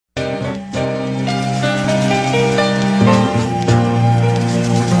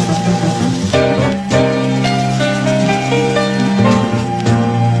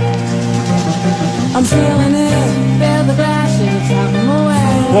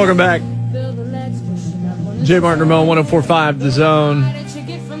Welcome back. J. Martin Ramon, 104.5 The Zone.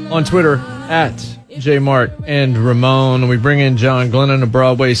 On Twitter, at J. Mart and Ramon. We bring in John Glennon of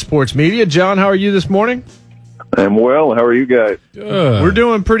Broadway Sports Media. John, how are you this morning? I'm well. How are you guys? Good. We're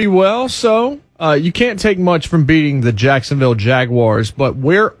doing pretty well. So, you can't take much from beating the Jacksonville Jaguars, but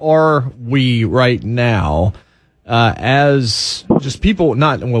where are we right now as just people,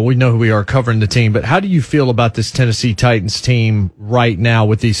 we know who we are covering the team, but how do you feel about this Tennessee Titans team right now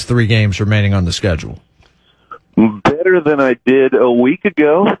with these 3 games remaining on the schedule? Better than I did a week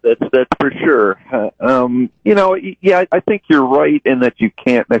ago. That's for sure. I think you're right in that you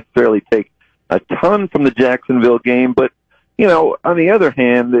can't necessarily take a ton from the Jacksonville game, but on the other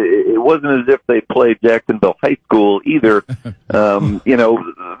hand, it wasn't as if they played Jacksonville High School either.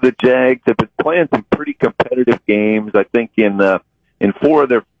 The Jags have been playing some pretty competitive games. I think in 4 of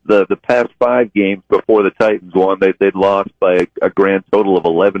the past 5 games before the Titans won, they'd lost by a grand total of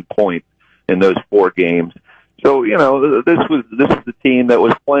 11 points in those 4 games. So, this was the team that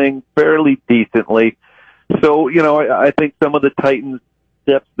was playing fairly decently. So, I think some of the Titans'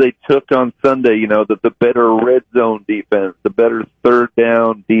 steps they took on Sunday, the better red zone defense, the better third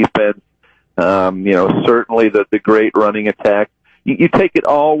down defense, certainly the great running attack. You take it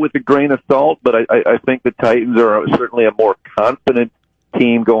all with a grain of salt, but I think the Titans are certainly a more confident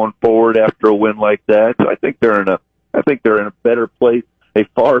team going forward after a win like that. So I think they're in a better place. A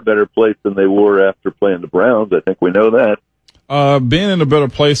far better place than they were after playing the Browns. I think we know that. Being in a better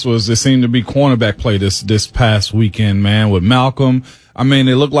place it seemed to be cornerback play this past weekend, man, with Malcolm. I mean,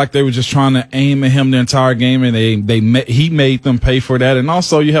 it looked like they were just trying to aim at him the entire game, and he made them pay for that. And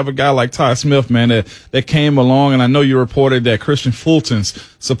also, you have a guy like Ty Smith, man, that came along, and I know you reported that Christian Fulton's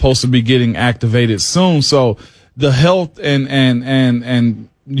supposed to be getting activated soon. So the health and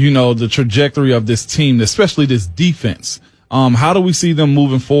the trajectory of this team, especially this defense. How do we see them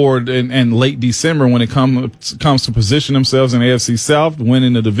moving forward in late December when it comes to position themselves in the AFC South,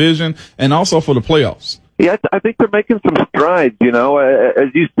 winning the division, and also for the playoffs? Yeah, I think they're making some strides. As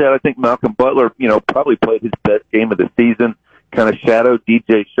you said, I think Malcolm Butler, probably played his best game of the season. Kind of shadowed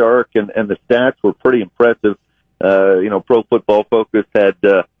DJ Shark, and the stats were pretty impressive. Pro Football Focus had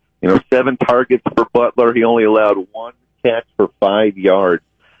 7 targets for Butler. He only allowed 1 catch for 5 yards.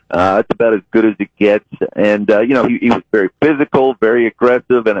 That's about as good as it gets. And, he was very physical, very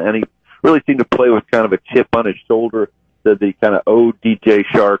aggressive, and he really seemed to play with kind of a chip on his shoulder that he kind of owed DJ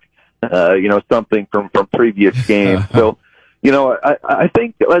Shark, something from previous games. So, I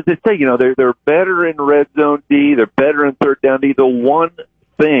think, as I say, they're better in red zone D, they're better in third down D. The one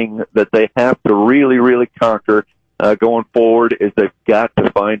thing that they have to really, really conquer going forward is they've got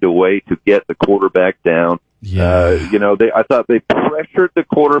to find a way to get the quarterback down. Yeah. I thought they pressured the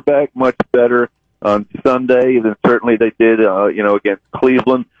quarterback much better on Sunday than certainly they did, against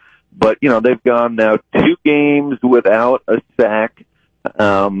Cleveland. But, they've gone now 2 games without a sack,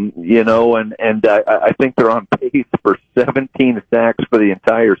 and I think they're on pace for 17 sacks for the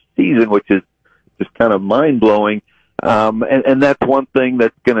entire season, which is just kind of mind-blowing. And that's one thing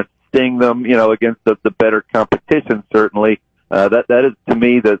that's going to sting them, against the better competition, certainly. That is, to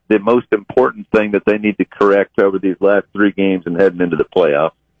me, the most important thing that they need to correct over these last 3 games and heading into the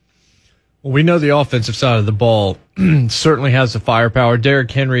playoffs. Well, we know the offensive side of the ball certainly has the firepower.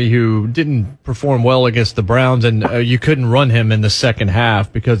 Derrick Henry, who didn't perform well against the Browns, and you couldn't run him in the second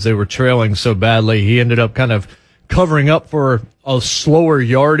half because they were trailing so badly. He ended up kind of covering up for a slower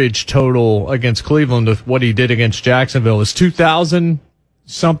yardage total against Cleveland with what he did against Jacksonville. Is 2,000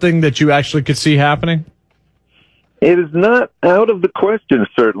 something that you actually could see happening? It is not out of the question,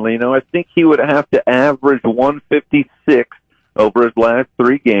 certainly. I think he would have to average 156 over his last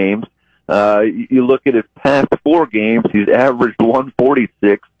 3 games. You look at his past 4 games, he's averaged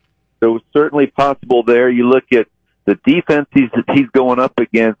 146. So it's certainly possible there. You look at the defense he's going up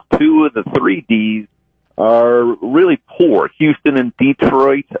against. 2 of the 3 Ds are really poor. Houston and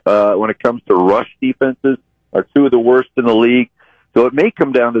Detroit, when it comes to rush defenses, are 2 of the worst in the league. So it may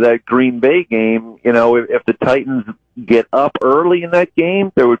come down to that Green Bay game. If the Titans get up early in that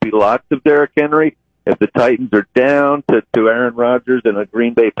game, there would be lots of Derrick Henry. If the Titans are down to Aaron Rodgers and a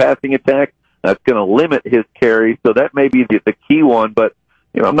Green Bay passing attack, that's going to limit his carry. So that may be the key one. But,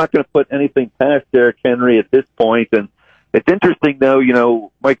 I'm not going to put anything past Derrick Henry at this point. And it's interesting, though,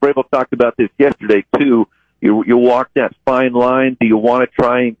 Mike Vrabel talked about this yesterday, too. You walk that fine line. Do you want to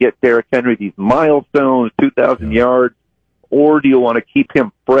try and get Derrick Henry these milestones, 2,000 yards? Or do you want to keep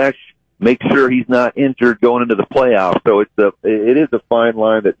him fresh, make sure he's not injured going into the playoffs? So it is a fine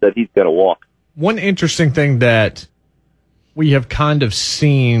line that he's got to walk. One interesting thing that we have kind of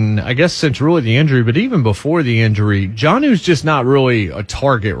seen, I guess since really the injury, but even before the injury, Jonnu's just not really a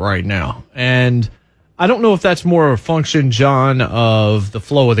target right now. And I don't know if that's more a function, John, of the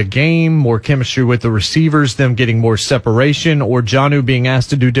flow of the game, more chemistry with the receivers, them getting more separation, or Jonnu being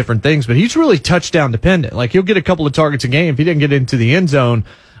asked to do different things. But he's really touchdown dependent. Like, he'll get a couple of targets a game. If he didn't get into the end zone,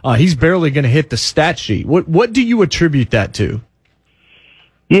 he's barely going to hit the stat sheet. What do you attribute that to?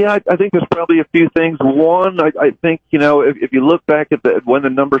 Yeah, I think there's probably a few things. One, I think, if you look back at when the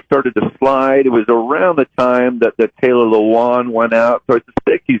numbers started to slide, it was around the time that Taylor Lewan went out. So I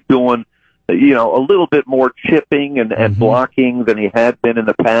suspect he's doing a little bit more chipping and blocking than he had been in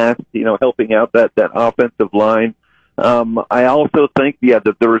the past, helping out that offensive line. I also think,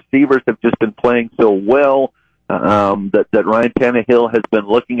 the receivers have just been playing so well, that Ryan Tannehill has been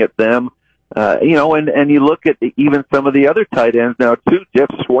looking at them. And you look at even some of the other tight ends now too. Jeff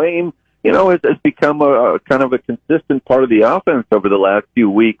Swaim, has become a kind of a consistent part of the offense over the last few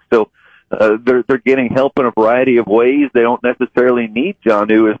weeks. So, they're getting help in a variety of ways. They don't necessarily need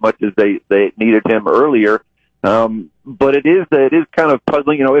Jonnu as much as they needed him earlier. But it is kind of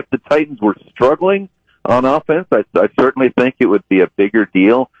puzzling. If the Titans were struggling on offense, I certainly think it would be a bigger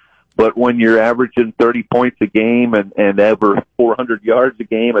deal. But when you're averaging 30 points a game and over 400 yards a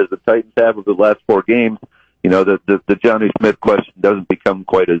game, as the Titans have over the last 4 games, the Jonnu Smith question doesn't become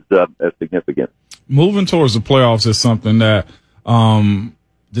quite as significant. Moving towards the playoffs is something that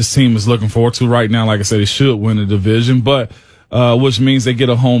this team is looking forward to right now. Like I said, they should win the division, but which means they get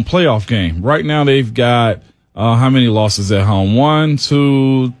a home playoff game. Right now, they've got how many losses at home? 1,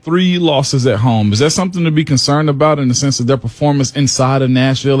 2, 3 losses at home. Is that something to be concerned about in the sense of their performance inside of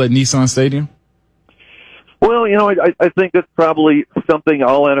Nashville at Nissan Stadium? Well, I think that's probably something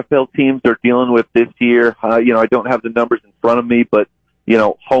all NFL teams are dealing with this year. I don't have the numbers in front of me, but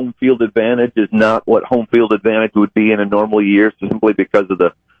home field advantage is not what home field advantage would be in a normal year, simply because of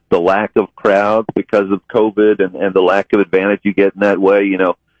the lack of crowds, because of COVID, and the lack of advantage you get in that way.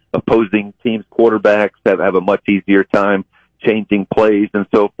 Opposing teams' quarterbacks have a much easier time changing plays and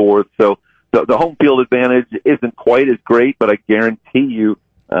so forth. So the home field advantage isn't quite as great, but I guarantee you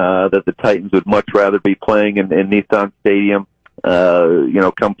that the Titans would much rather be playing in Nissan Stadium,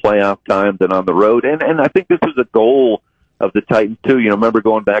 come playoff time than on the road. And I think this is a goal of the Titans too. Remember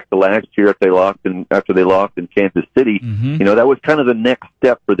going back to last year after they lost in Kansas City, that was kind of the next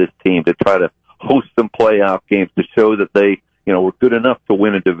step for this team, to try to host some playoff games, to show that they, were good enough to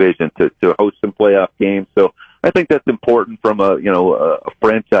win a division, to host some playoff games. So I think that's important from a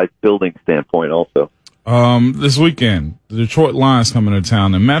franchise building standpoint also. This weekend, the Detroit Lions coming to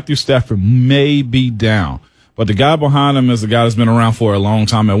town, and Matthew Stafford may be down. But the guy behind him is a guy that's been around for a long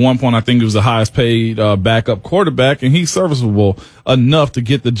time. At one point, I think he was the highest paid backup quarterback, and he's serviceable enough to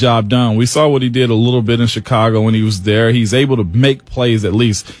get the job done. We saw what he did a little bit in Chicago when he was there. He's able to make plays at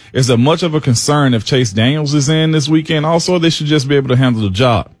least. Is there much of a concern if Chase Daniels is in this weekend? Also, they should just be able to handle the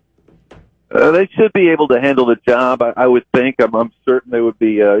job. They should be able to handle the job, I would think. I'm certain they would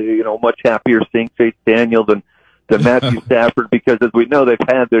be, much happier seeing Chase Daniels than Matthew Stafford, because as we know, they've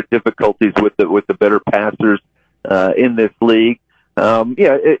had their difficulties with the better passers in this league.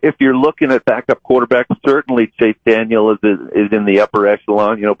 If you're looking at backup quarterbacks, certainly Chase Daniel is in the upper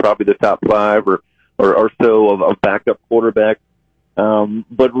echelon, probably the top 5 or so of backup quarterbacks.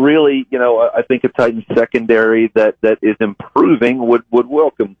 But really, I think a Titans secondary that is improving would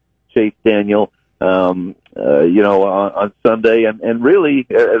welcome Chase Daniel, on Sunday. And really,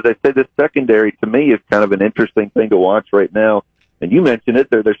 as I said, this secondary to me is kind of an interesting thing to watch right now. And you mentioned it,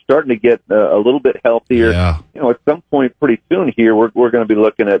 they're starting to get a little bit healthier. Yeah. At some point pretty soon here, we're going to be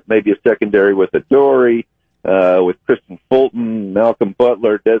looking at maybe a secondary with Adoree, with Christian Fulton, Malcolm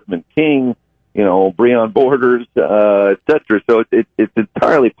Butler, Desmond King, Breon Borders, et cetera. So it's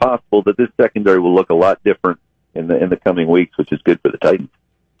entirely possible that this secondary will look a lot different in the coming weeks, which is good for the Titans.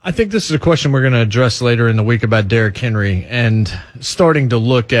 I think this is a question we're going to address later in the week about Derrick Henry, and starting to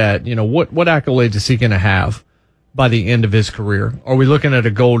look at, what accolades is he going to have by the end of his career? Are we looking at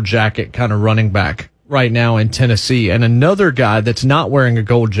a gold jacket kind of running back right now in Tennessee? And another guy that's not wearing a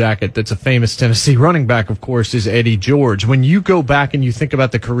gold jacket, that's a famous Tennessee running back, of course, is Eddie George. When you go back and you think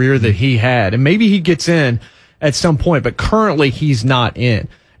about the career that he had, and maybe he gets in at some point, but currently he's not in.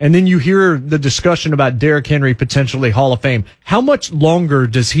 And then you hear the discussion about Derrick Henry potentially Hall of Fame. How much longer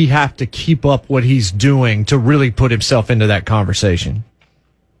does he have to keep up what he's doing to really put himself into that conversation?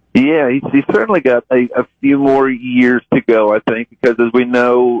 Yeah, he's certainly got a few more years to go, I think, because as we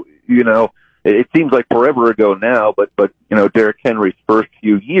know, it seems like forever ago now, but Derrick Henry's first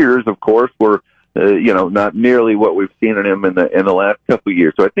few years, of course, were not nearly what we've seen in him in the last couple of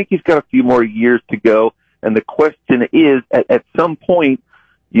years. So I think he's got a few more years to go. And the question is, at some point,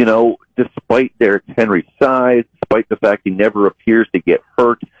 despite Derrick Henry's size, despite the fact he never appears to get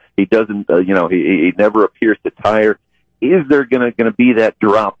hurt, he doesn't, he never appears to tire. Is there going to be that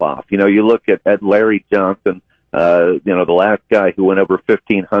drop off? You look at Larry Johnson, the last guy who went over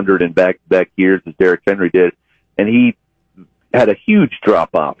 1,500 in back-to-back years as Derrick Henry did, and he had a huge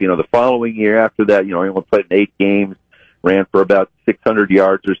drop off. The following year after that, he only played in 8 games, ran for about 600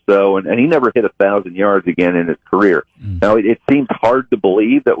 yards or so, and he never hit 1,000 yards again in his career. Now, it seems hard to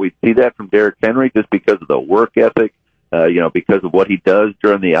believe that we'd see that from Derrick Henry just because of the work ethic, because of what he does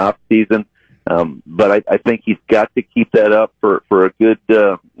during the off season. But I think he's got to keep that up for a good,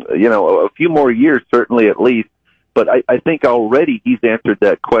 a few more years, certainly at least. But I think already he's answered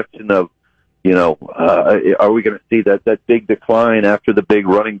that question of, are we going to see that big decline after the big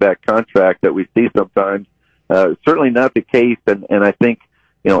running back contract that we see sometimes? Certainly not the case, and I think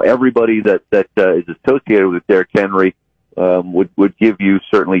everybody that is associated with Derrick Henry would give you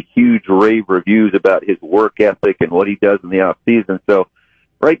certainly huge rave reviews about his work ethic and what he does in the off season. So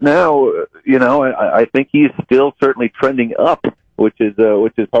right now, I think he's still certainly trending up, which is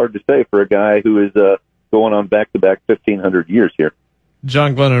hard to say for a guy who is going on back-to-back 1,500 years here.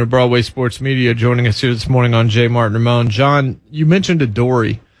 John Glennon of Broadway Sports Media joining us here this morning on Jay Martin Ramon. John, you mentioned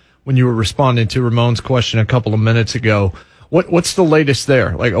Adoree when you were responding to Ramon's question a couple of minutes ago. What's the latest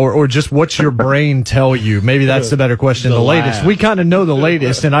there? Or just what's your brain tell you? Maybe that's the better question. The latest. We kind of know the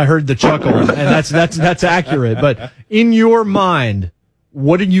latest, and I heard the chuckle, and that's accurate. But in your mind,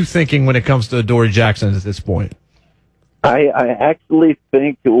 what are you thinking when it comes to Adoree Jackson at this point? I actually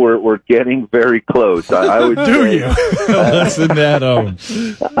think we're getting very close. I would do you? Listen that on.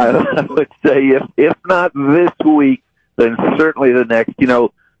 I would say if not this week, then certainly the next.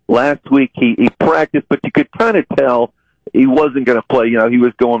 Last week he practiced, but you could kind of tell he wasn't going to play. He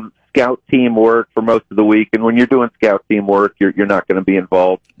was going scout team work for most of the week, and when you're doing scout team work, you're not going to be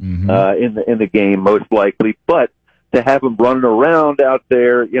involved in the game most likely. But to have him running around out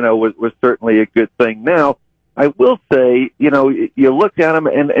there, was certainly a good thing. Now, I will say, you looked at him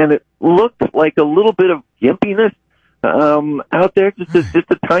and it looked like a little bit of gimpiness out there, just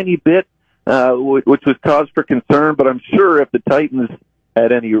a tiny bit, which was cause for concern. But I'm sure if the Titans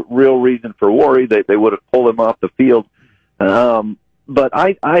had any real reason for worry, they would have pulled him off the field. But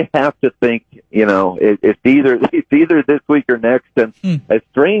I have to think, it's either this week or next. And as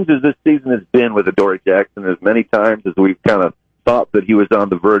strange as this season has been with Adoree Jackson, as many times as we've kind of thought that he was on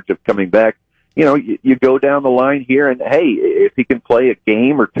the verge of coming back, you go down the line here, and hey, if he can play a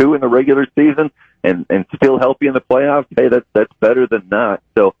game or two in the regular season and still help you in the playoffs, hey, that's better than not.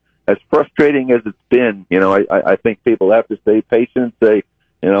 So as frustrating as it's been, I think people have to stay patient. Say,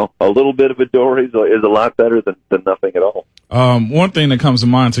 a little bit of Adoree is a lot better than nothing at all. One thing that comes to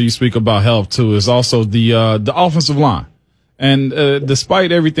mind until you speak about health too is also the offensive line. And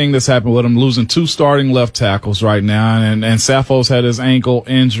despite everything that's happened with him, losing 2 starting left tackles right now, and Safo's had his ankle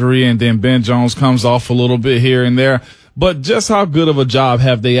injury, and then Ben Jones comes off a little bit here and there. But just how good of a job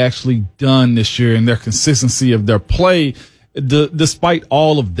have they actually done this year in their consistency of their play, despite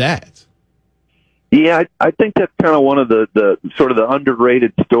all of that? Yeah, I think that's kind of one of the sort of the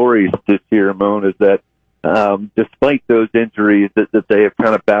underrated stories this year, Ramon, is that despite those injuries that they have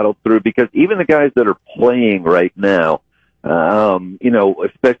kind of battled through, because even the guys that are playing right now,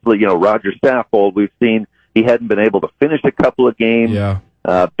 especially, Roger Saffold, we've seen he hadn't been able to finish a couple of games. Yeah.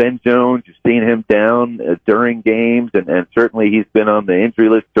 Ben Jones, you've seen him down during games, and certainly he's been on the injury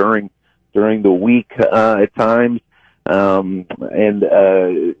list during the week at times.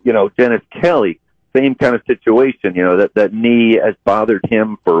 Dennis Kelly, same kind of situation. That knee has bothered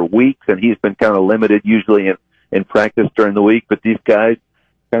him for weeks, and he's been kind of limited usually in practice during the week. But these guys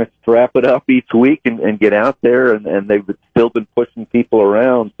kind of strap it up each week and get out there, and they've still been pushing people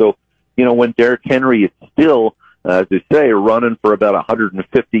around. So, when Derrick Henry is still, as they say, running for about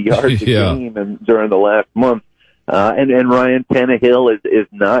 150 yards a game and during the last month, and Ryan Tannehill is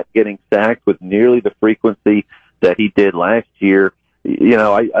not getting sacked with nearly the frequency that he did last year.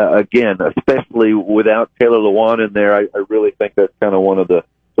 Again, especially without Taylor Lewan in there, I really think that's kind of one of the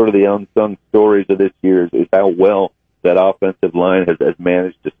sort of the unsung stories of this year is how well that offensive line has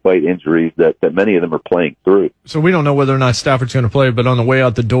managed despite injuries that many of them are playing through. So we don't know whether or not Stafford's going to play, but on the way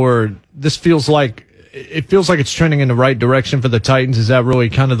out the door, this feels like it's trending in the right direction for the Titans. Is that really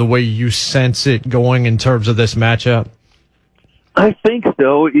kind of the way you sense it going in terms of this matchup? I think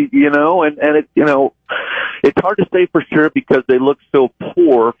so, and it's hard to say for sure because they look so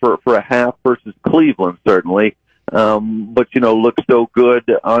poor for a half versus Cleveland, certainly, but look so good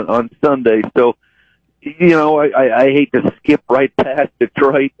on Sunday. So, I hate to skip right past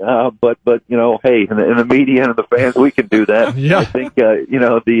Detroit, but hey, in the media and the fans, we can do that. Yeah. I think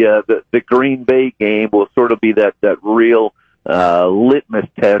the Green Bay game will sort of be that real litmus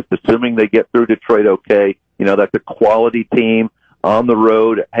test, assuming they get through Detroit okay. That's a quality team on the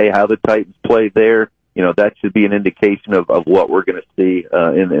road. Hey, how the Titans play there, that should be an indication of what we're going to see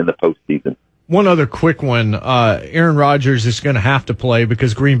in the postseason. One other quick one. Aaron Rodgers is going to have to play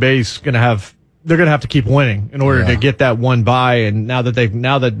because Green Bay's going to have to keep winning in order to get that one bye. And now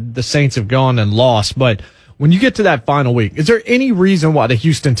that the Saints have gone and lost, but when you get to that final week, is there any reason why the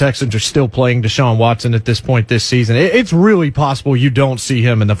Houston Texans are still playing Deshaun Watson at this point this season? It's really possible you don't see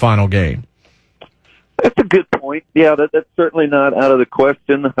him in the final game. That's a good point. Yeah, that's certainly not out of the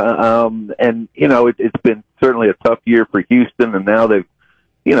question. And it's been certainly a tough year for Houston, and now they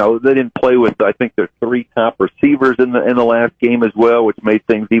didn't play with, I think, their 3 top receivers in the last game as well, which made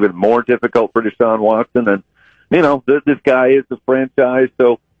things even more difficult for Deshaun Watson. And this guy is the franchise,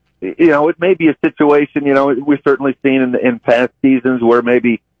 so it may be a situation. We've certainly seen in past seasons where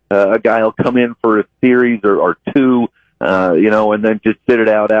maybe a guy will come in for a series or 2, and then just sit it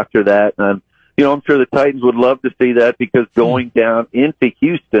out after that. And I'm sure the Titans would love to see that because going down into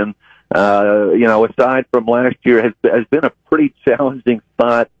Houston, aside from last year, has been a pretty challenging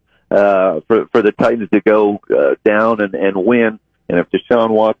spot for the Titans to go down and win. And if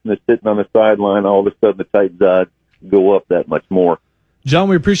Deshaun Watson is sitting on the sideline, all of a sudden the Titans odds go up that much more. John,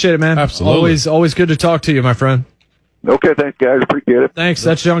 we appreciate it, man. Absolutely. Always good to talk to you, my friend. Okay, thanks, guys. Appreciate it. Thanks.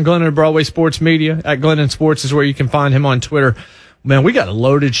 That's John Glennon of Broadway Sports Media. At Glennon Sports is where you can find him on Twitter. Man, we got a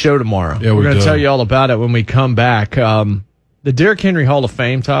loaded show tomorrow. Yeah, We're going to do. tell you all about it when we come back. The Derrick Henry Hall of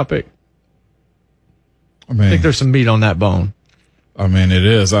Fame topic, I think there's some meat on that bone. I mean, it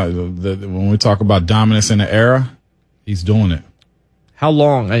is. When we talk about dominance in the era, he's doing it. How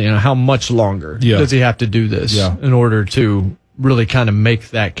long, how much longer does he have to do this in order to really kind of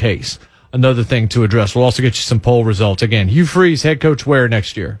make that case? Another thing to address. We'll also get you some poll results. Again, Hugh Freeze, head coach where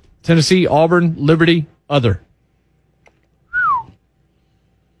next year? Tennessee, Auburn, Liberty, other.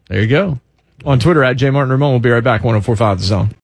 There you go. On Twitter at J. Martin Ramon. We'll be right back. 104.5 The Zone.